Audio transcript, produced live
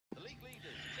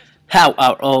How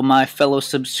are all my fellow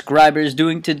subscribers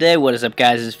doing today? What is up,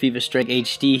 guys? It's FIFA Strike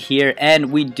HD here,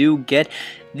 and we do get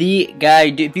the guy.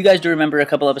 If you guys do remember, a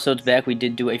couple episodes back, we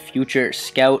did do a future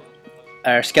scout,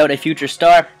 or scout a future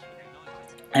star,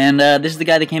 and this is the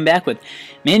guy that came back with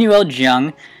Manuel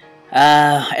Jung.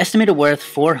 Estimated worth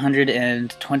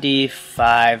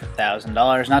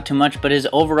 $425,000. Not too much, but his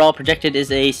overall projected is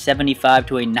a 75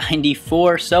 to a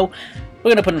 94. So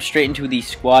we're gonna put him straight into the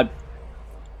squad.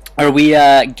 Or we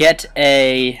get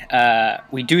a,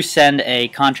 we do send a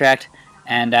contract,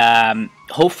 and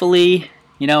hopefully,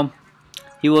 you know,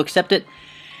 he will accept it.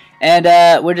 And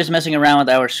we're just messing around with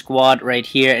our squad right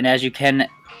here. And as you can,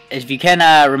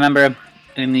 remember,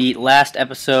 in the last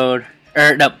episode,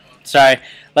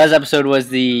 last episode was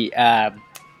the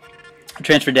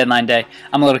transfer deadline day.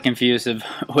 I'm a little confused of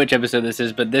which episode this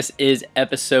is, but this is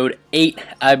episode 8,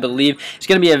 I believe. It's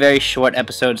going to be a very short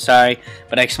episode, sorry,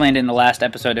 but I explained in the last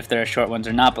episode if there are short ones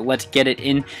or not, but let's get it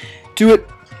into it.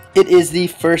 It is the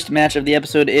first match of the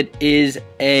episode. It is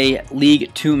a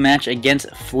League 2 match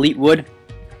against Fleetwood,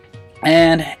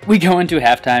 and we go into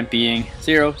halftime being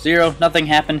 0-0. Nothing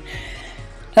happened.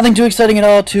 Nothing too exciting at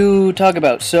all to talk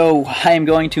about, so I am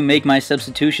going to make my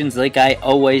substitutions like I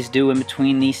always do in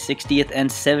between the 60th and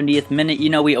 70th minute. You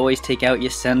know, we always take out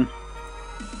Yasin.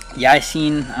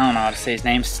 Yasin, I don't know how to say his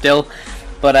name still,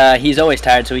 but he's always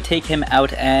tired, so we take him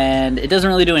out, and it doesn't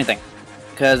really do anything,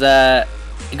 because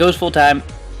it goes full time,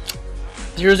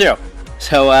 0-0.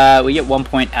 So we get 1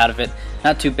 point out of it.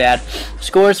 Not too bad.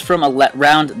 Scores from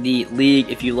around the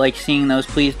league. If you like seeing those,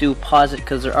 please do pause it,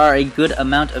 because there are a good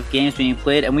amount of games being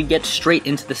played. And we get straight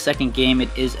into the second game.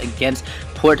 It is against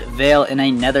Port Vale in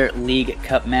another League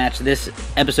Cup match. This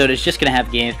episode is just going to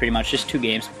have games, pretty much, just 2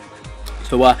 games.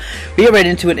 So we get right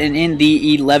into it, and in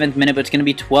the 11th minute, but it's going to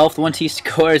be 12th once he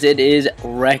scores. It is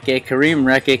Rekic, Karim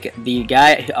Rekic, the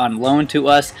guy on loan to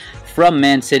us from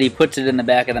Man City, puts it in the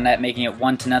back of the net, making it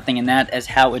 1-0, and that is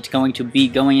how it's going to be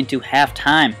going into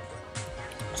halftime.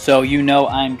 So you know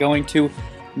I'm going to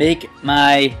make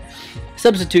my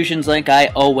substitutions like I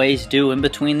always do in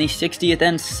between the 60th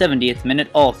and 70th minute,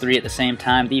 all 3 at the same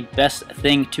time. The best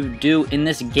thing to do in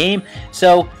this game.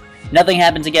 So nothing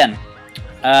happens again.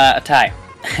 A tie.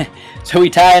 So we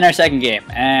tie in our second game,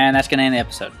 and that's going to end the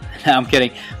episode. No, I'm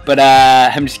kidding. But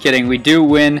I'm just kidding. We do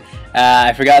win.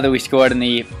 I forgot that we scored in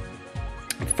the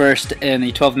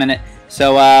 12th minute.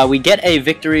 So we get a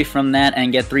victory from that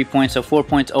and get 3 points, so 4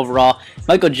 points overall.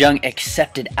 Michael Jung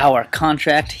accepted our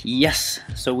contract, yes.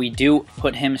 So we do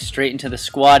put him straight into the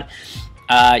squad.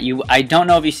 I don't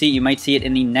know if you might see it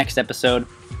in the next episode,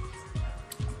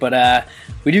 but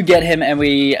we do get him, and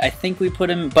I think we put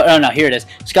him, but oh no, here it is.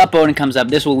 Scott Bowden comes up.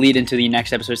 This will lead into the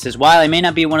next episode. It says, while I may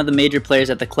not be one of the major players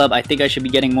at the club, I think I should be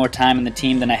getting more time in the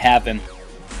team than I have been.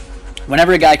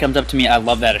 Whenever a guy comes up to me, I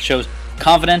love that. It shows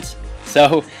confidence.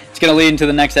 So it's going to lead into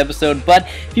the next episode. But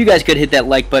if you guys could hit that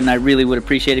like button, I really would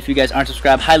appreciate it. If you guys aren't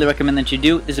subscribed, highly recommend that you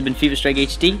do. This has been FIFA Strike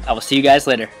HD. I will see you guys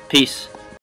later. Peace.